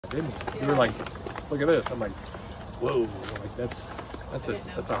didn't you? You were like, look at this. I'm like, whoa, like that's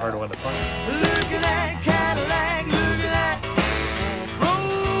a hard one to find. Look at that Cadillac, look at that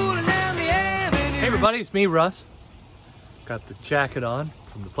rolling down the avenue. Hey everybody, it's me, Russ. Got the jacket on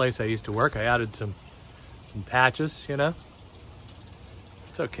from the place I used to work. I added some patches, you know.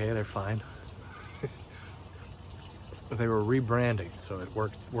 It's okay, they're fine. They were rebranding, so it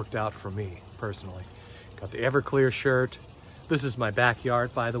worked out for me personally. Got the Everclear shirt. This is my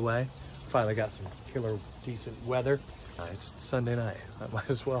backyard, by the way. Finally got some killer decent weather. It's Sunday night. I might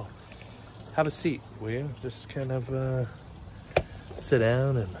as well have a seat, will you? Just kind of sit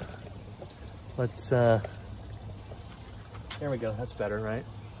down and let's. There we go. That's better, right?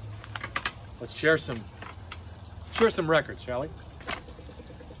 Let's share some records, shall we?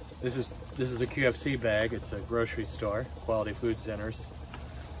 This is a QFC bag. It's a grocery store, Quality Food Centers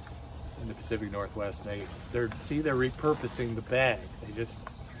in the Pacific Northwest. They're repurposing the bag.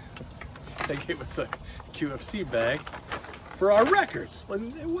 They gave us a QFC bag for our records.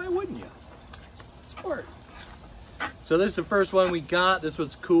 Why wouldn't you? It's smart. So this is the first one we got. This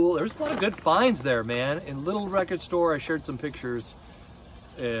was cool. There's a lot of good finds there, man. In Little Record Store, I shared some pictures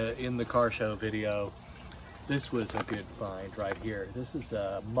in the car show video. This was a good find right here. This is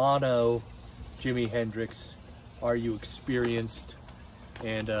a mono Jimi Hendrix, Are You Experienced?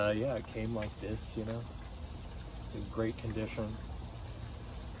 And yeah, it came like this, you know. It's in great condition.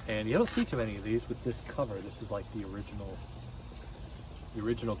 And you don't see too many of these with this cover. This is like the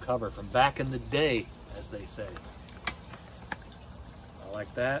original cover from back in the day, as they say. I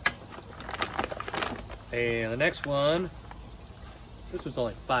like that. And the next one, this was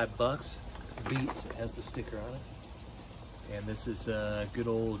only $5. Beats, it has the sticker on it. And this is good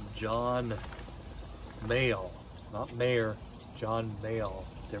old John Mayall, not Mayer, John Mayall,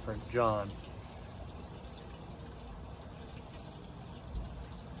 different John.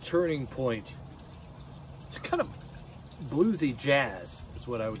 Turning Point. It's kind of bluesy jazz is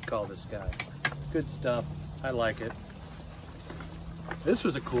what I would call this guy. Good stuff. I like it. This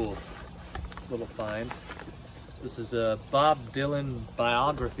was a cool little find. This is a Bob Dylan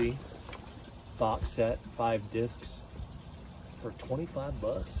biography box set, 5 discs for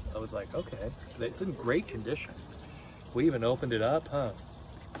 $25. I was like, okay, it's in great condition. We even opened it up, huh?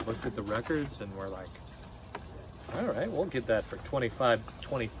 Looked at the records and we're like, all right, we'll get that for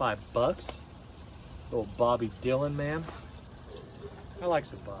 25 bucks. Little Bobby Dylan, man. I like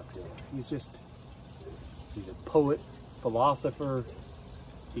some Bob Dylan. He's a poet, philosopher,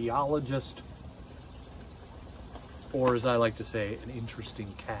 theologist, or as I like to say, an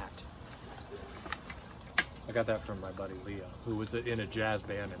interesting cat. I got that from my buddy Leo, who was in a jazz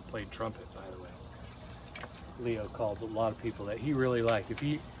band and played trumpet, by the way. Leo called a lot of people that he really liked. If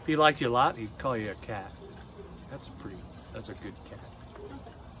he liked you a lot, he'd call you a cat. That's a good cat.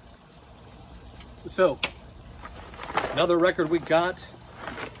 So, another record we got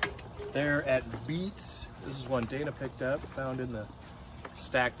there at Beats. This is one Dana picked up, found in the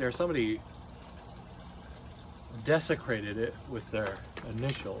stack there. Somebody desecrated it with their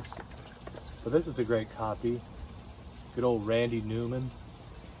initials. So this is a great copy. Good old Randy Newman.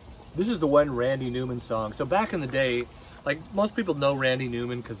 This is the one Randy Newman song. So back in the day, like most people know Randy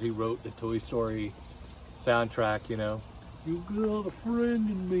Newman because he wrote the Toy Story soundtrack, you know. You got a friend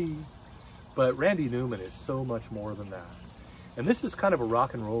in me. But Randy Newman is so much more than that. And this is kind of a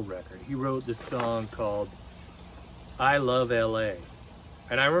rock and roll record. He wrote this song called I Love LA.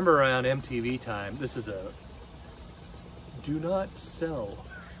 And I remember around MTV time, this is a do not sell.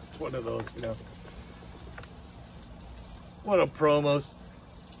 It's one of those, you know. One of promos.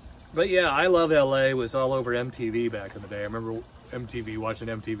 But yeah, I Love LA was all over MTV back in the day. I remember MTV, watching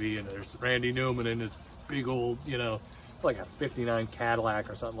MTV, and there's Randy Newman in his big old, you know, like a 59 Cadillac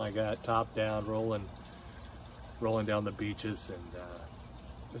or something like that, top down, rolling down the beaches. And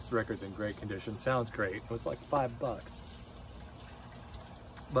this record's in great condition. Sounds great. It was like $5.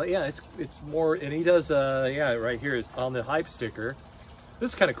 But yeah, it's more, and he does, yeah, right here is on the hype sticker. This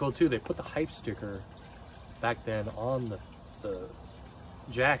is kind of cool too. They put the hype sticker back then on the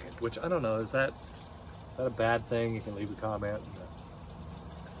jacket, which I don't know, is that a bad thing? You can leave a comment.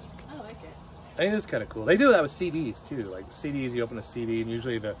 I like it. I think it's kind of cool. They do that with CDs too. Like CDs, you open a CD and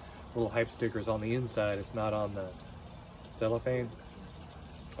usually the little hype sticker's on the inside. It's not on the cellophane.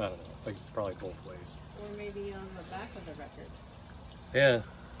 I don't know. I think it's probably both ways. Or maybe on the back of the record. Yeah.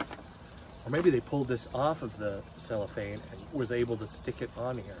 Or maybe they pulled this off of the cellophane and was able to stick it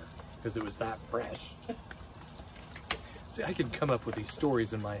on here because it was that fresh. See, I can come up with these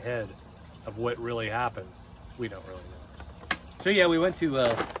stories in my head of what really happened. We don't really know. So yeah, we went to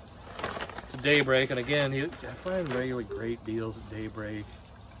Daybreak, and again, I find really great deals at Daybreak.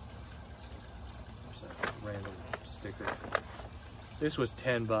 random sticker. This was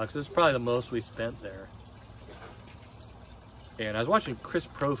 10 bucks. This is probably the most we spent there. And I was watching Chris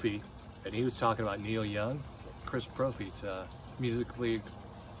Profey, and he was talking about Neil Young. Chris Profey's musically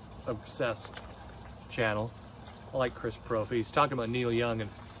obsessed channel. I like Chris Profey. He's talking about Neil Young, and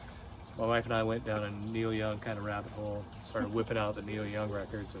my wife and I went down a Neil Young kind of rabbit hole, started whipping out the Neil Young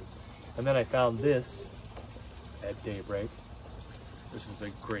records, and then I found this at Daybreak. This is a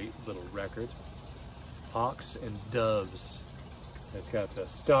great little record. Hawks and Doves. It's got the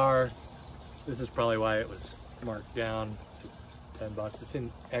star. This is probably why it was marked down to 10 bucks. It's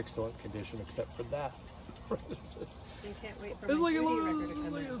in excellent condition except for that. You can't wait for There's my like, Judy record to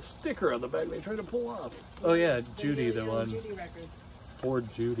come like out. a sticker on the back they try to pull off. Oh yeah, Judy, the Neil Young one. Judy record.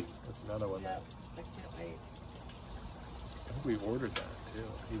 Ford Judy. That's another one. Yep. I can't wait. I think we ordered that too.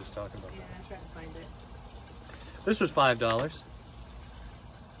 He was talking about Yeah, that. I tried to find it. This was $5.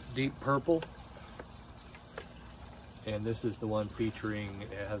 Deep Purple. And this is the one featuring,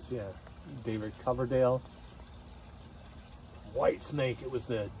 it has, yeah, David Coverdale. White Snake, it was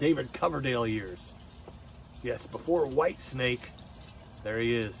the David Coverdale years. Yes, before White Snake, there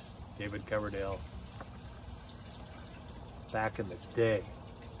he is, David Coverdale. Back in the day,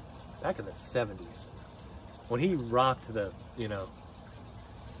 back in the 70s. When he rocked the, you know,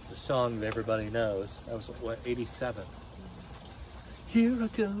 the song that everybody knows, that was what, 87. Here I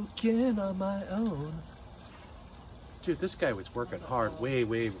go again on my own. Dude, this guy was working hard way,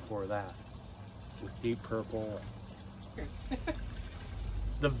 way before that. With Deep Purple.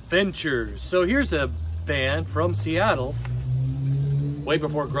 The Ventures. So here's a band from Seattle. Way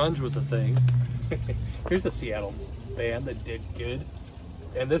before grunge was a thing. Here's a Seattle band that did good.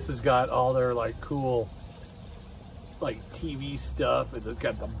 And this has got all their like cool like TV stuff. And it's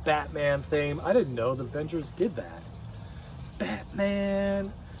got the Batman theme. I didn't know the Ventures did that.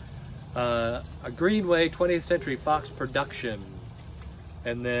 Batman. A Greenway 20th Century Fox production.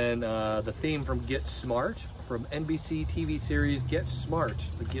 And then the theme from Get Smart, from NBC TV series Get Smart.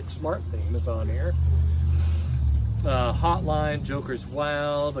 The Get Smart theme is on here. Hotline, Joker's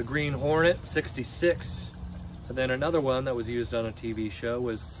Wild, The Green Hornet, 66. And then another one that was used on a TV show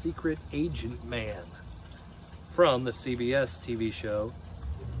was Secret Agent Man, from the CBS TV show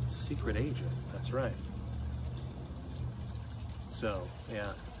Secret Agent. That's right. So,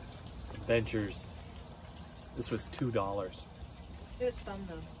 yeah. Ventures. This was $2. It was fun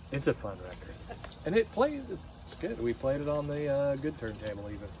though. It's a fun record. And it plays, it's good. We played it on the good turntable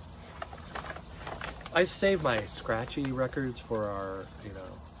even. I save my scratchy records for our, you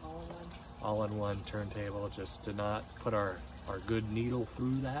know, all-in-one turntable, just to not put our good needle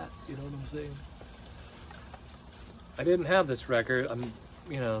through that, you know what I'm saying? I didn't have this record. I'm,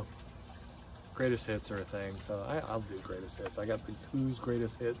 you know, greatest hits are a thing, so I'll do greatest hits. I got the Who's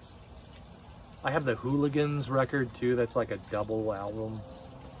greatest hits. I have the Hooligans record too. That's like a double album,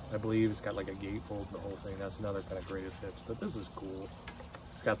 I believe. It's got like a gatefold and the whole thing. That's another kind of greatest hits. But this is cool.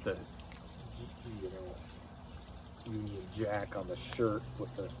 It's got the, you know, Union Jack on the shirt with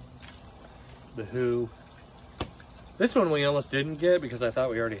the Who. This one we almost didn't get because I thought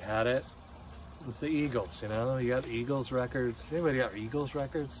we already had it. It's the Eagles. You know, you got Eagles records. Anybody got Eagles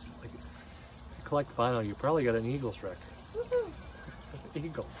records? Like, if you collect vinyl, you probably got an Eagles record.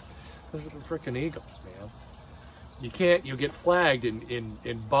 Eagles. Those are the freaking Eagles, man. You'll get flagged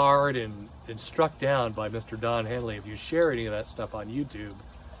and barred and struck down by Mr. Don Henley if you share any of that stuff on YouTube,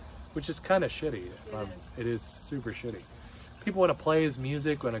 which is kind of shitty. It is super shitty. People want to play his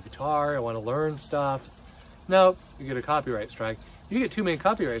music on a guitar and want to learn stuff. No, you get a copyright strike. If you get too many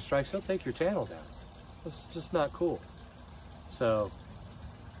copyright strikes, they'll take your channel down. That's just not cool. So,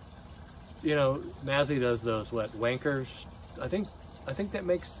 you know, Mazzy does those, what, wankers? I think that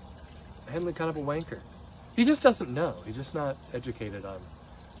makes Henley kind of a wanker. He just doesn't know. He's just not educated on,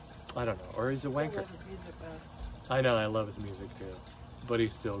 I don't know, or he's a wanker. I love his music though. I know, I love his music too, but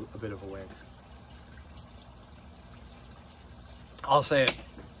he's still a bit of a wanker. I'll say it.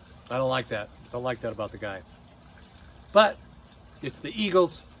 I don't like that. Don't like that about the guy. But it's the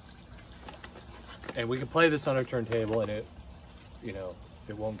Eagles, and we can play this on our turntable, and it, you know,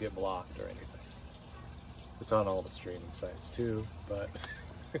 it won't get blocked or anything. It's on all the streaming sites too, but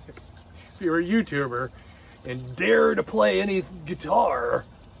if you're a YouTuber and dare to play any guitar,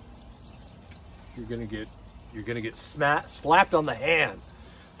 you're gonna get slapped on the hand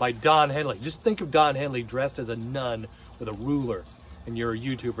by Don Henley. Just think of Don Henley dressed as a nun with a ruler, and you're a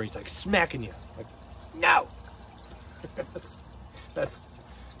YouTuber, and he's like smacking you. Like, no. That's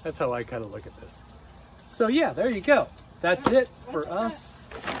how I kind of look at this. So yeah, there you go. That's it for us.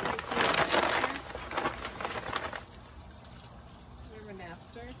 Remember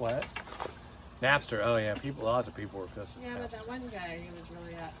Napster? What? Napster. Oh yeah, lots of people were pissed. Yeah, at but Napster. that one guy, he was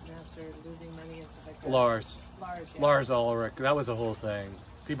really at Napster losing money and stuff like that. Lars. Lars, yeah. Lars Ulrich. That was the whole thing.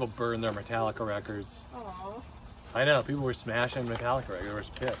 People burned their Metallica records. Aw, I know. People were smashing Metallica records. They were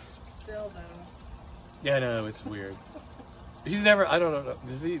pissed. still though. Yeah, no, it's weird. He's never. I don't know.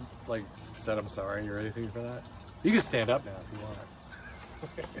 Does he like said I'm sorry or anything for that? You can stand up now if you want.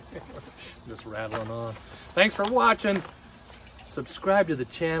 Just rattling on. Thanks for watching. Subscribe to the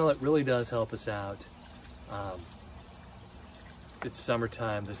channel. It really does help us out. It's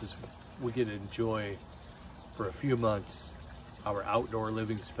summertime. We get to enjoy for a few months our outdoor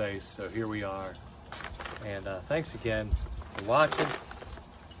living space. So here we are. And thanks again for watching.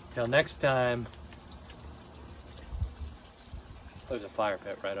 Till next time. There's a fire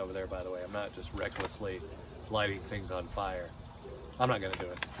pit right over there, by the way. I'm not just recklessly lighting things on fire. I'm not gonna do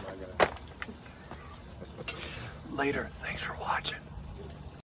it. I'm not gonna. Later. Thanks for watching.